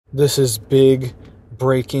This is big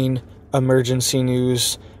breaking emergency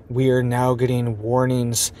news. We are now getting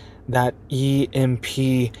warnings that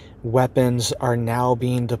EMP weapons are now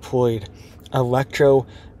being deployed.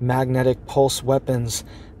 Electromagnetic pulse weapons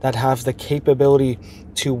that have the capability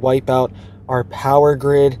to wipe out our power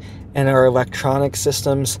grid and our electronic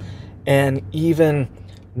systems, and even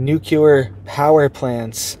nuclear power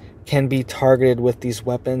plants can be targeted with these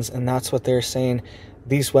weapons. And that's what they're saying.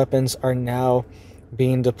 These weapons are now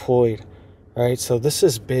being deployed. All right, so this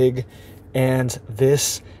is big, and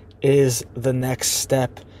this is the next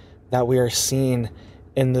step that we are seeing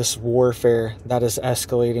in this warfare that is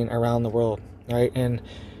escalating around the world. Right, and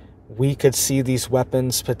we could see these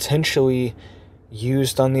weapons potentially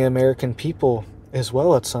used on the American people as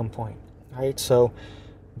well at some point. Right, so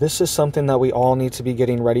this is something that we all need to be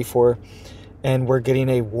getting ready for, and we're getting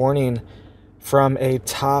a warning from a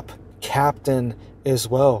top captain as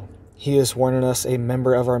well. He is warning us, a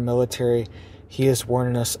member of our military. He is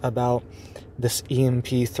warning us about this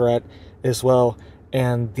EMP threat as well.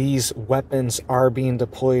 And these weapons are being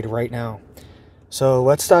deployed right now. So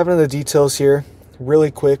let's dive into the details here really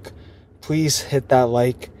quick. Please hit that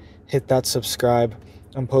like, hit that subscribe.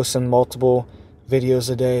 I'm posting multiple videos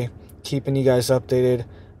a day, keeping you guys updated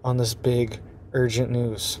on this big urgent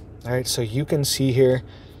news. All right, so you can see here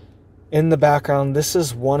in the background, this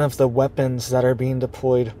is one of the weapons that are being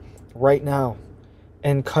deployed right now.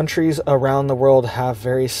 And countries around the world have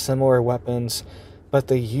very similar weapons, but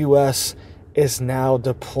the US is now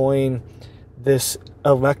deploying this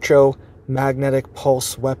electromagnetic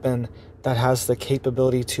pulse weapon that has the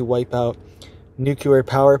capability to wipe out nuclear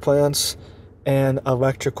power plants and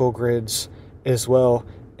electrical grids as well.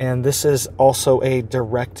 And this is also a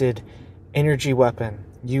directed energy weapon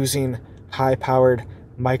using high-powered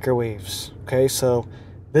microwaves. Okay, so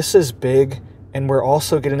this is big. And we're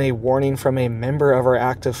also getting a warning from a member of our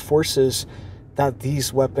active forces that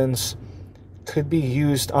these weapons could be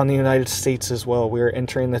used on the United States as well. We are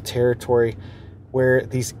entering the territory where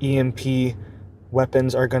these EMP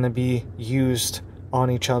weapons are going to be used on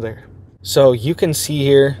each other. So you can see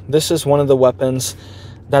here, this is one of the weapons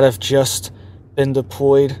that have just been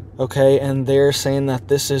deployed, okay? And they're saying that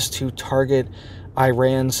this is to target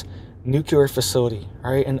Iran's nuclear facility,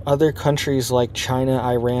 all right? And other countries like China,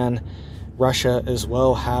 Iran, Russia as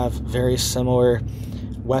well have very similar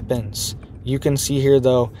weapons. You can see here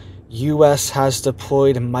though, US has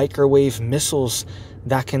deployed microwave missiles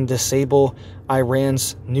that can disable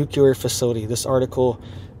Iran's nuclear facility. This article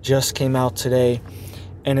just came out today,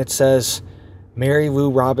 and it says Mary Lou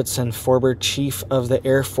Robinson, former chief of the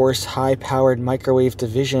Air Force High-Powered Microwave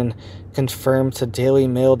Division, confirmed to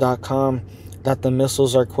dailymail.com that the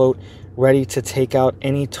missiles are, quote, ready to take out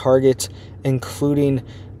any target, including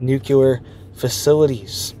nuclear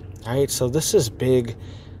facilities. All right, so this is big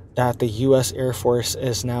that the U.S. Air Force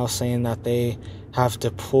is now saying that they have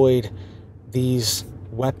deployed these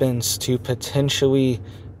weapons to potentially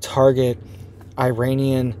target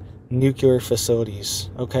Iranian nuclear facilities.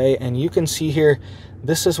 Okay, and you can see here,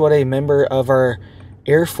 this is what a member of our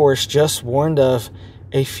Air Force just warned of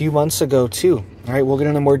a few months ago too. All right, we'll get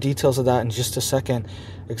into more details of that in just a second,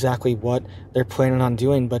 exactly what they're planning on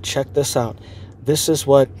doing, but check this out. This is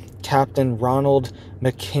what Captain Ronald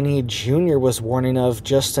McKinney Jr. was warning of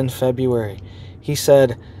just in February. He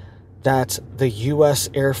said that the U.S.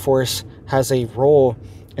 Air Force has a role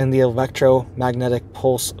in the electromagnetic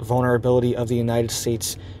pulse vulnerability of the United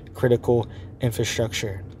States critical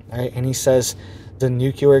infrastructure. Right? And he says the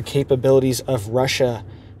nuclear capabilities of Russia,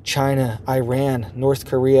 China, Iran, North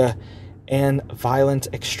Korea, and violent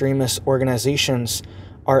extremist organizations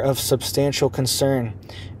are of substantial concern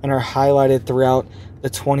and are highlighted throughout the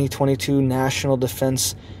 2022 National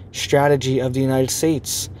Defense Strategy of the United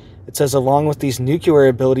States. It says, along with these nuclear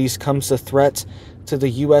abilities comes the threat to the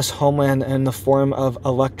U.S. homeland in the form of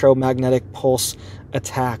electromagnetic pulse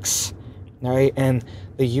attacks. All right, and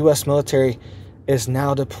the U.S. military is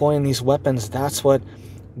now deploying these weapons. That's what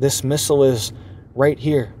this missile is right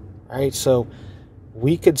here. All right, so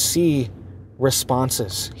we could see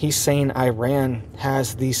responses. He's saying Iran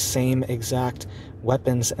has these same exact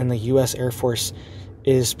weapons and the U.S. Air Force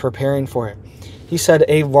is preparing for it. He said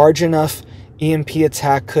a large enough EMP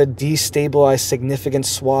attack could destabilize significant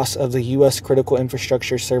swaths of the U.S. critical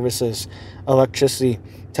infrastructure services, electricity,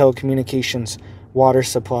 telecommunications, water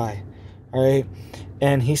supply. All right.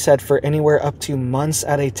 And he said for anywhere up to months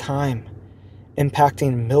at a time,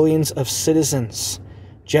 impacting millions of citizens,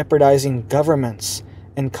 jeopardizing governments,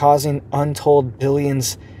 and causing untold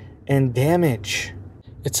billions in damage.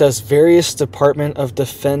 It says various Department of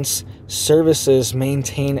Defense services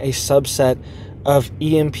maintain a subset of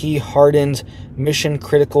EMP hardened mission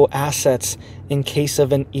critical assets in case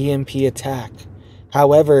of an EMP attack.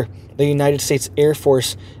 However, the United States Air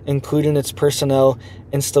Force, including its personnel,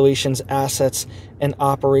 installations, assets, and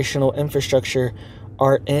operational infrastructure,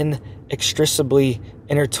 are inextricably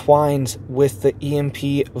intertwined with the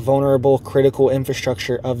EMP vulnerable critical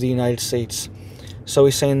infrastructure of the United States. So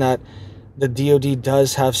he's saying that the DoD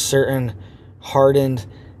does have certain hardened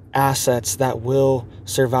assets that will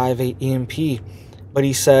survive a EMP, but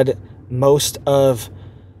he said most of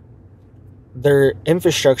their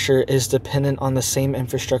infrastructure is dependent on the same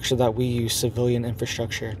infrastructure that we use, civilian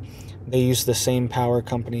infrastructure. They use the same power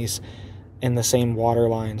companies and the same water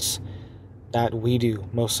lines that we do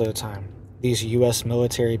most of the time. These U.S.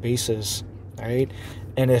 military bases, right?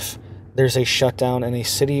 And if there's a shutdown in a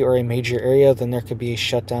city or a major area, then there could be a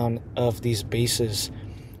shutdown of these bases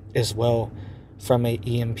as well from a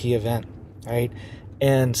EMP event, right?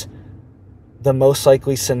 And the most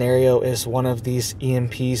likely scenario is one of these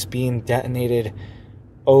EMPs being detonated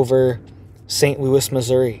over St. Louis,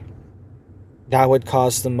 Missouri. That would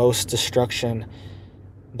cause the most destruction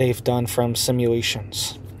they've done from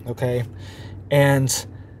simulations, okay? And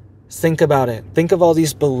think about it. Think of all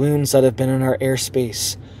these balloons that have been in our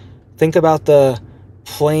airspace. Think about the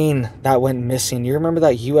plane that went missing. You remember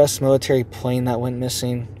that U.S. military plane that went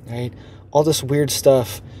missing, right? All this weird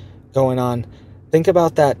stuff going on. Think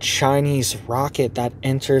about that Chinese rocket that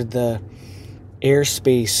entered the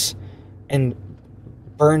airspace and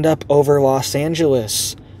burned up over Los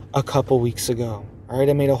Angeles a couple weeks ago. All right,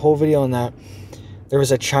 I made a whole video on that. There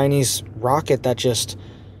was a Chinese rocket that just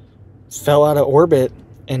fell out of orbit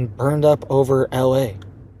and burned up over LA,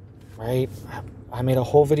 right? I made a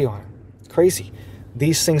whole video on it. Crazy.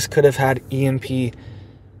 These things could have had EMP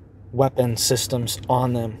weapon systems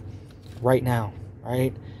on them right now,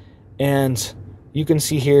 right? And you can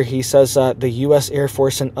see here, he says that the U.S. Air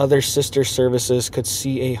Force and other sister services could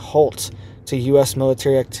see a halt to U.S.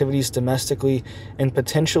 military activities domestically and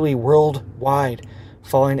potentially worldwide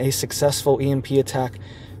following a successful EMP attack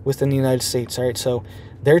within the United States. All right, so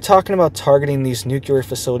they're talking about targeting these nuclear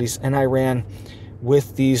facilities in Iran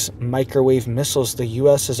with these microwave missiles. The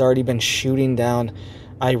U.S. has already been shooting down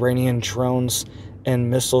Iranian drones and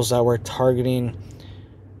missiles that were targeting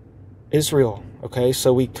Israel. Okay,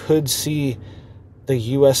 so we could see the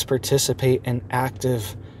U.S. participate in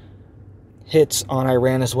active hits on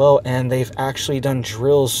Iran as well, and they've actually done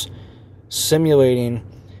drills simulating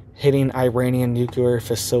hitting Iranian nuclear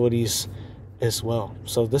facilities as well.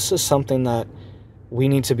 So this is something that we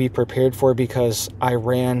need to be prepared for, because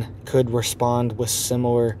Iran could respond with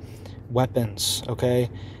similar weapons, okay?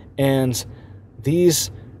 And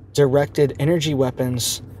these directed energy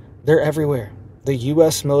weapons, they're everywhere. The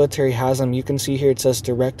U.S. military has them. You can see here it says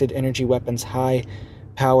directed energy weapons, high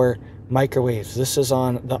power microwaves. This is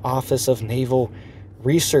on the Office of Naval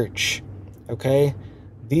Research, okay?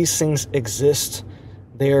 These things exist.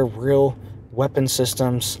 They are real weapon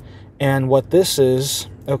systems. And what this is,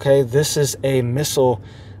 okay, this is a missile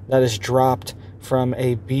that is dropped from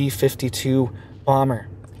a B-52 bomber.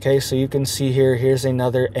 Okay, so you can see here, here's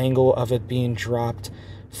another angle of it being dropped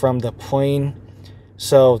from the plane.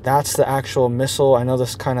 So that's the actual missile. I know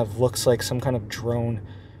this kind of looks like some kind of drone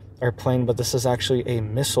or plane, but this is actually a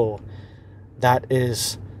missile that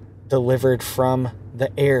is delivered from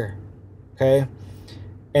the air, okay?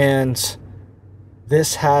 And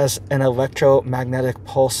this has an electromagnetic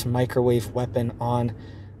pulse microwave weapon on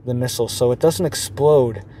the missile. So it doesn't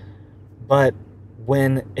explode, but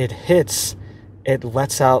when it hits, it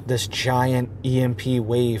lets out this giant EMP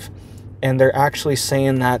wave. And they're actually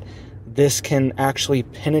saying that this can actually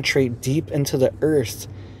penetrate deep into the earth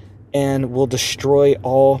and will destroy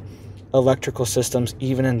all electrical systems,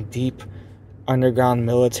 even in deep underground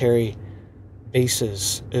military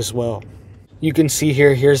bases as well. You can see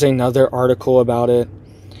here, here's another article about it,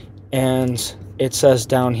 and it says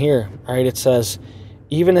down here, right, it says,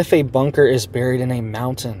 even if a bunker is buried in a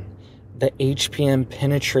mountain, the HPM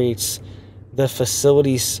penetrates the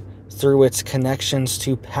facilities through its connections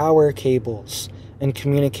to power cables and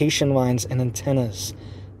communication lines and antennas.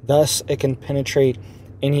 Thus, it can penetrate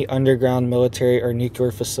any underground military or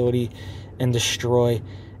nuclear facility and destroy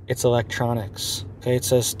its electronics. Okay, it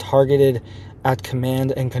says targeted at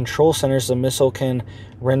command and control centers, the missile can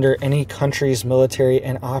render any country's military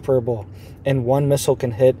inoperable, and one missile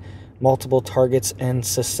can hit multiple targets in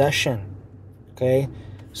succession. Okay,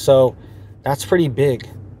 so that's pretty big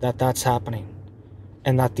that that's happening,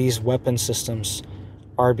 and that these weapon systems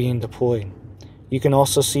are being deployed. You can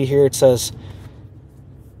also see here it says,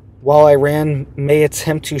 while Iran may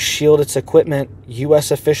attempt to shield its equipment,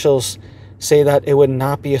 U.S. officials say that it would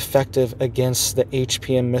not be effective against the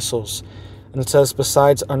HPM missiles. And it says,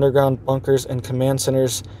 besides underground bunkers and command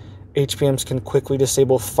centers, HPMs can quickly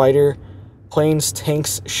disable fighter planes,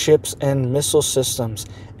 tanks, ships, and missile systems,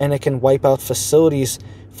 and it can wipe out facilities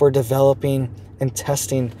for developing and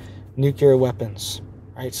testing nuclear weapons.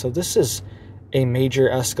 Right? So this is a major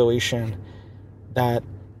escalation that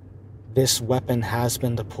this weapon has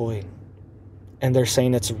been deployed. And they're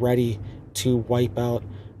saying it's ready to wipe out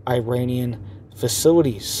Iranian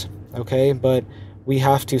facilities. Okay? But we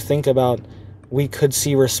have to think about, we could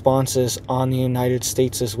see responses on the United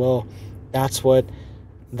States as well. That's what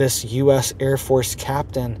this U.S. Air Force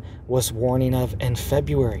captain was warning of in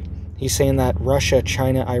February. He's saying that Russia,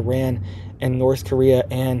 China, Iran, and North Korea,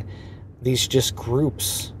 and these just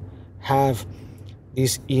groups have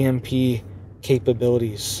these EMP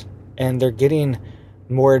capabilities, and they're getting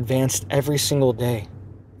more advanced every single day,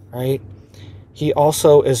 right? He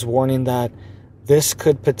also is warning that this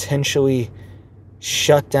could potentially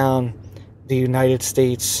shut down the United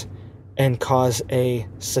States and cause a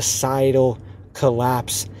societal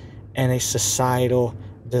collapse and a societal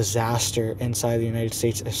disaster inside the United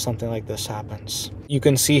States if something like this happens. You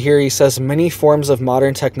can see here he says many forms of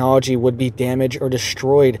modern technology would be damaged or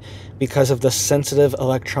destroyed because of the sensitive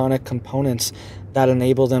electronic components that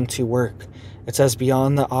enable them to work. It says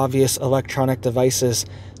beyond the obvious electronic devices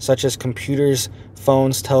such as computers,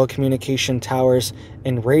 phones, telecommunication towers,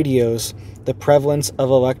 and radios, the prevalence of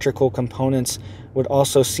electrical components would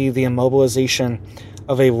also see the immobilization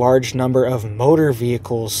of a large number of motor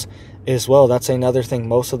vehicles as well. That's another thing.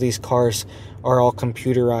 Most of these cars are all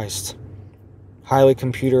computerized, highly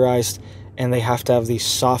computerized, and they have to have these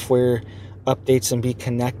software updates and be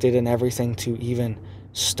connected and everything to even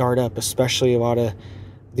start up, especially a lot of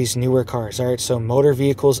these newer cars. All right, so motor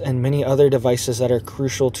vehicles and many other devices that are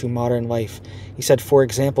crucial to modern life. He said, for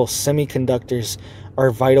example, semiconductors are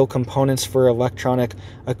vital components for electronic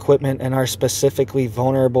equipment and are specifically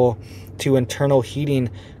vulnerable to internal heating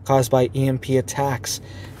caused by EMP attacks.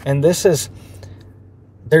 And this is,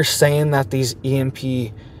 they're saying that these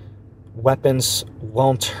EMP weapons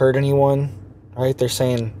won't hurt anyone, right? They're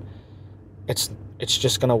saying it's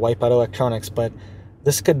just going to wipe out electronics, but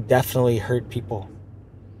this could definitely hurt people.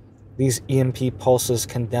 These EMP pulses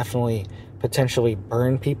can definitely potentially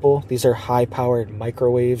burn people. These are high-powered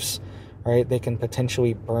microwaves, right? They can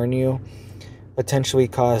potentially burn you, potentially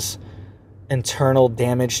cause internal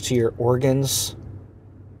damage to your organs,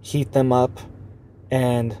 heat them up,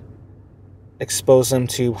 and expose them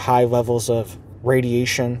to high levels of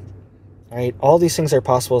radiation, right? All these things are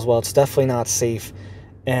possible as well. It's definitely not safe,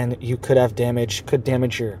 and you could have damage, could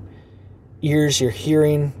damage your ears, your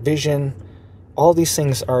hearing, vision. All these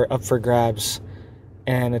things are up for grabs,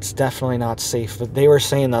 and it's definitely not safe. But they were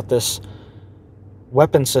saying that this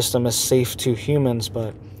weapon system is safe to humans,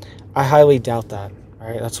 but I highly doubt that. All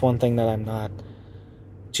right, that's one thing that I'm not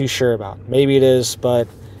too sure about. Maybe it is, but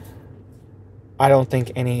I don't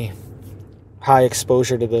think any high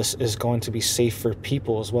exposure to this is going to be safe for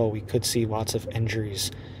people as well. We could see lots of injuries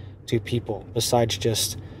to people besides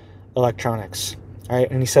just electronics. All right,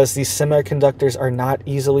 and he says these semiconductors are not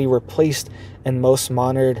easily replaced in most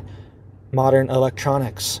modern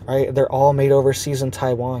electronics. Right, they're all made overseas in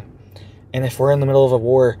Taiwan, and if we're in the middle of a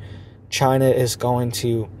war, China is going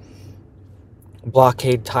to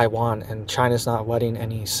blockade Taiwan, and China's not letting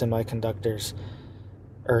any semiconductors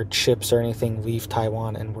or chips or anything leave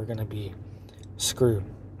Taiwan, and we're going to be screwed.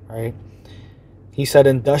 Right. He said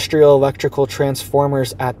industrial electrical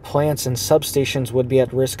transformers at plants and substations would be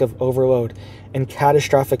at risk of overload and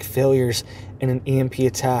catastrophic failures in an EMP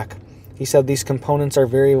attack. He said these components are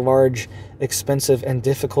very large, expensive, and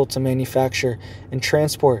difficult to manufacture and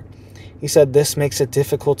transport. He said this makes it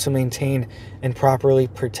difficult to maintain and properly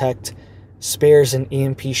protect spares in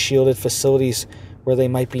EMP shielded facilities where they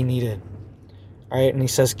might be needed. All right, and he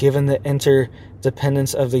says given the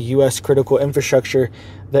interdependence of the U.S. critical infrastructure,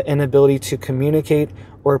 the inability to communicate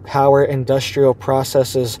or power industrial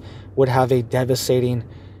processes would have a devastating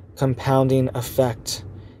compounding effect.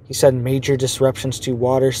 He said major disruptions to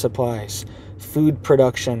water supplies, food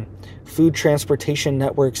production, food transportation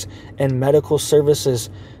networks, and medical services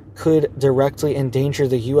could directly endanger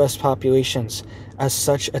the U.S. populations, as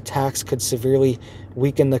such attacks could severely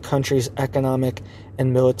weaken the country's economic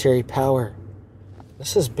and military power.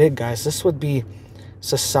 This is big, guys. This would be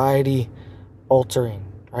society altering,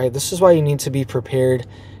 right? This is why you need to be prepared.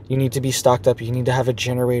 You need to be stocked up. You need to have a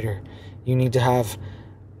generator. You need to have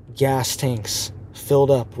gas tanks filled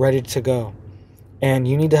up, ready to go. And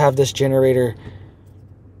you need to have this generator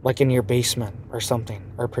like in your basement or something,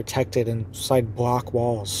 or protected inside block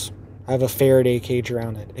walls. Have a Faraday cage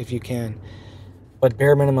around it if you can. But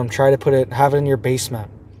bare minimum, try to have it in your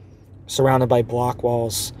basement, surrounded by block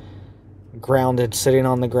walls, grounded, sitting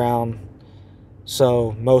on the ground.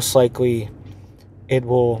 So most likely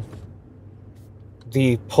the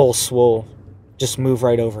pulse will just move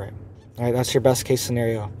right over it. All right, that's your best case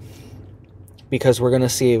scenario, because we're going to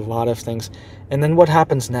see a lot of things. And then what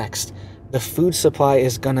happens next? The food supply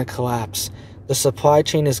is going to collapse. The supply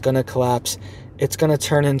chain is going to collapse. It's going to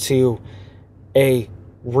turn into a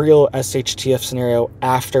real SHTF scenario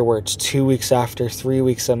afterwards, 2 weeks after, 3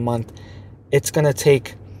 weeks, a month. It's going to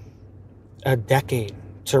take a decade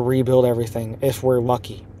to rebuild everything if we're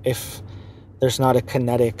lucky, if there's not a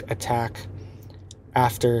kinetic attack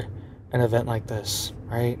after an event like this,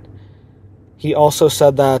 right? He also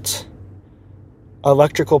said that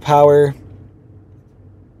electrical power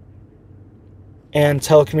and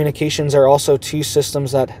telecommunications are also two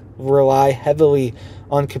systems that rely heavily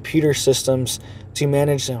on computer systems to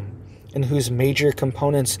manage them, and whose major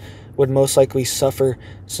components would most likely suffer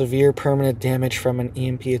severe permanent damage from an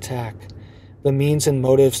EMP attack. The means and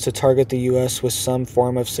motives to target the U.S. with some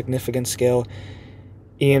form of significant scale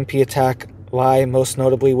EMP attack lie most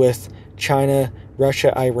notably with China,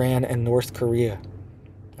 Russia, Iran, and North Korea,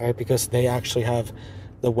 right? Because they actually have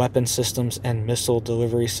the weapon systems and missile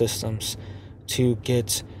delivery systems to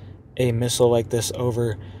get a missile like this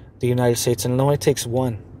over the United States. And it only takes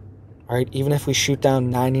one, right? Even if we shoot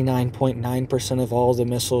down 99.9% of all the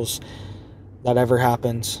missiles that ever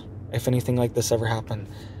happened, if anything like this ever happened,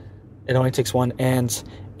 it only takes one, and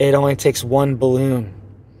it only takes one balloon.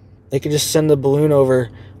 They could just send a balloon over,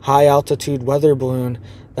 high altitude weather balloon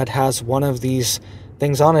that has one of these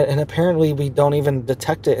things on it, and apparently we don't even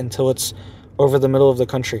detect it until it's over the middle of the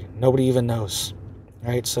country. Nobody even knows,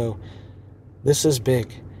 right? So this is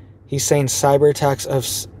big. He's saying cyber attacks of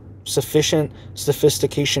sufficient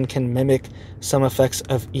sophistication can mimic some effects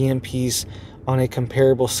of EMPs on a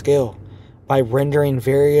comparable scale by rendering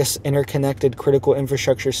various interconnected critical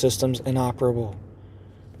infrastructure systems inoperable.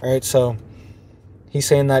 All right, so he's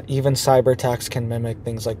saying that even cyber attacks can mimic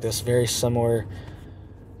things like this, very similar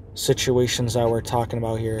situations that we're talking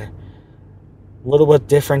about here. A little bit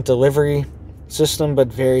different delivery system, but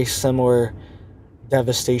very similar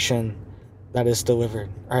devastation that is delivered,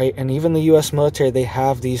 right? And even the U.S. military, they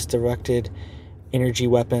have these directed energy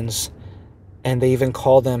weapons, and they even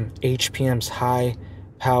call them HPMs,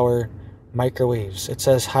 high-powered microwaves. It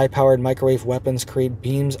says high-powered microwave weapons create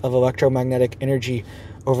beams of electromagnetic energy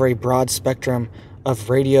over a broad spectrum of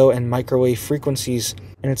radio and microwave frequencies,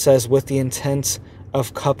 and it says with the intent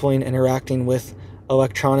of coupling interacting with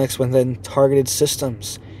electronics within targeted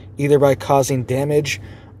systems, either by causing damage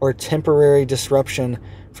or temporary disruption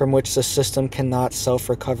from which the system cannot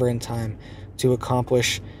self-recover in time to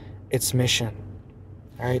accomplish its mission.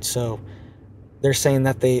 All right, so they're saying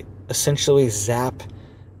that they essentially zap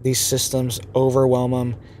these systems, overwhelm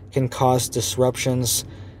them, can cause disruptions.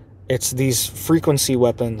 It's these frequency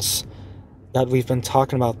weapons that we've been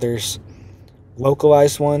talking about. There's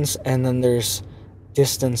localized ones, and then there's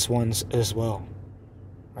distance ones as well,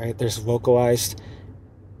 right? There's localized,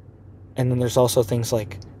 and then there's also things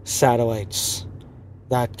like satellites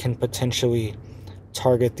that can potentially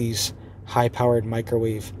target these high-powered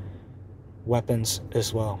microwave weapons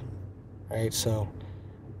as well, right? So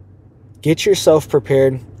get yourself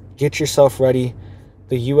prepared, get yourself ready.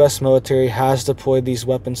 The U.S. military has deployed these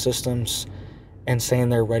weapon systems and saying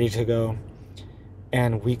they're ready to go,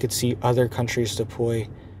 and we could see other countries deploy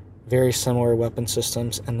very similar weapon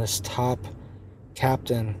systems, and this top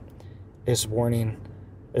captain is warning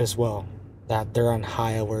as well that they're on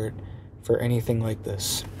high alert for anything like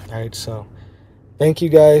this. All right, so thank you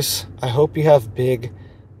guys. I hope you have big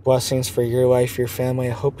blessings for your life, your family.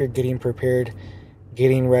 I hope you're getting prepared,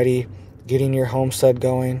 getting ready, getting your homestead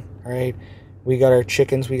going. All right, we got our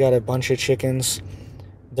chickens. We got a bunch of chickens.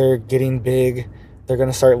 They're getting big. They're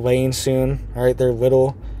going to start laying soon. All right, they're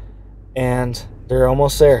little and they're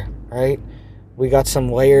almost there. All right, we got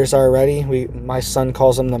some layers already. My son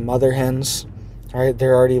calls them the mother hens. All right,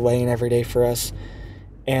 they're already laying every day for us,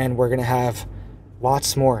 and we're gonna have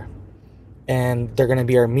lots more, and they're gonna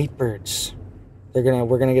be our meat birds. We're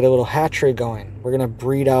gonna get a little hatchery going. We're gonna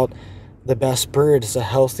breed out the best birds, the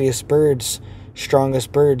healthiest birds,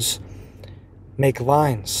 strongest birds, make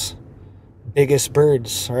lines, biggest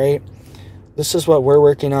birds. All right, this is what we're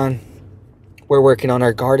working on. We're working on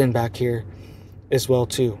our garden back here as well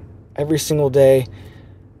too. Every single day,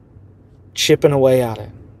 chipping away at it.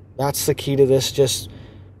 That's the key to this. Just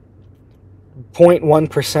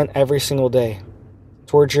 0.1% every single day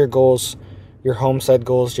towards your goals, your homestead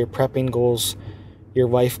goals, your prepping goals, your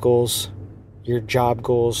life goals, your job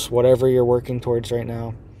goals, whatever you're working towards right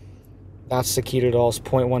now. That's the key to it all, is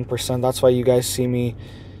 0.1%. That's why you guys see me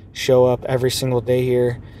show up every single day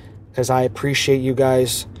here, because I appreciate you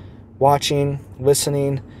guys watching,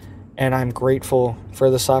 listening, and I'm grateful for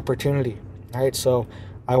this opportunity. All right, so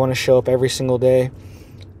I want to show up every single day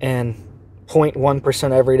and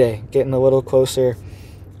 0.1% every day, getting a little closer,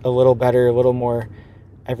 a little better, a little more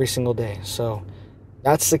every single day. So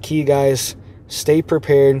that's the key, guys. Stay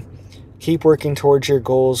prepared. Keep working towards your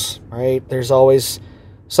goals. Right? There's always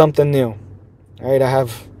something new. Right? I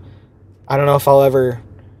don't know if I'll ever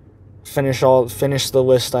finish the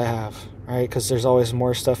list I have. Right? Because there's always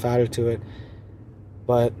more stuff added to it.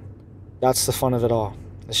 But that's the fun of it all.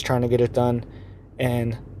 Is trying to get it done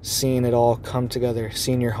and seeing it all come together.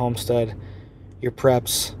 Seeing your homestead, your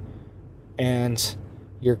preps, and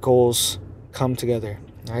your goals come together.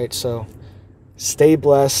 All right? So stay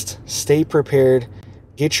blessed, stay prepared,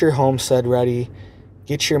 get your homestead ready,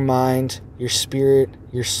 get your mind, your spirit,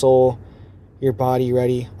 your soul, your body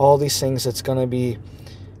ready. All these things that's going to be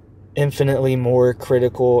infinitely more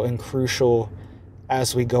critical and crucial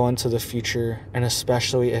as we go into the future, and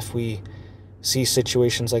especially if we see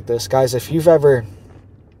situations like this. Guys, if you've never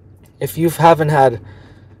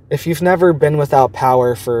been without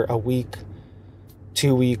power for a week,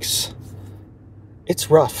 2 weeks, it's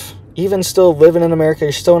rough. Even still living in America,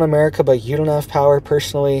 you're still in America, but you don't have power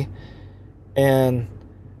personally, and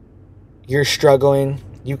you're struggling.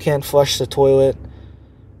 You can't flush the toilet.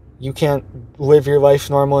 You can't live your life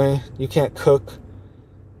normally. You can't cook.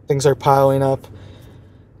 Things are piling up.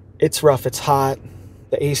 It's rough. It's hot.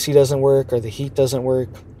 The AC doesn't work, or the heat doesn't work.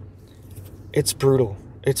 It's brutal.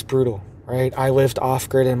 It's brutal, right? I lived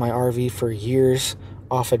off-grid in my RV for years,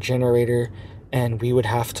 off a generator, and we would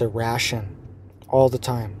have to ration all the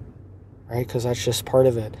time, right? Because that's just part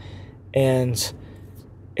of it. And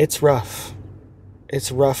it's rough.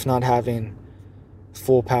 It's rough not having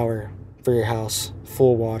full power for your house,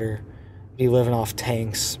 full water, be living off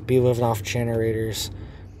tanks, be living off generators,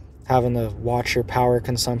 having to watch your power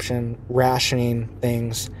consumption, rationing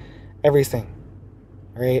things, everything,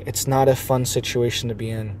 right? It's not a fun situation to be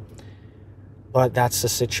in, but that's the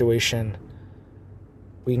situation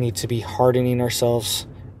we need to be hardening ourselves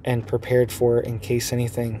and prepared for in case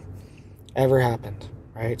anything ever happened,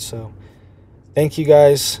 right? So thank you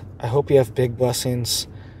guys. I hope you have big blessings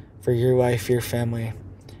for your life, your family,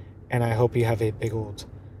 and I hope you have a big old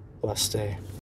blessed day.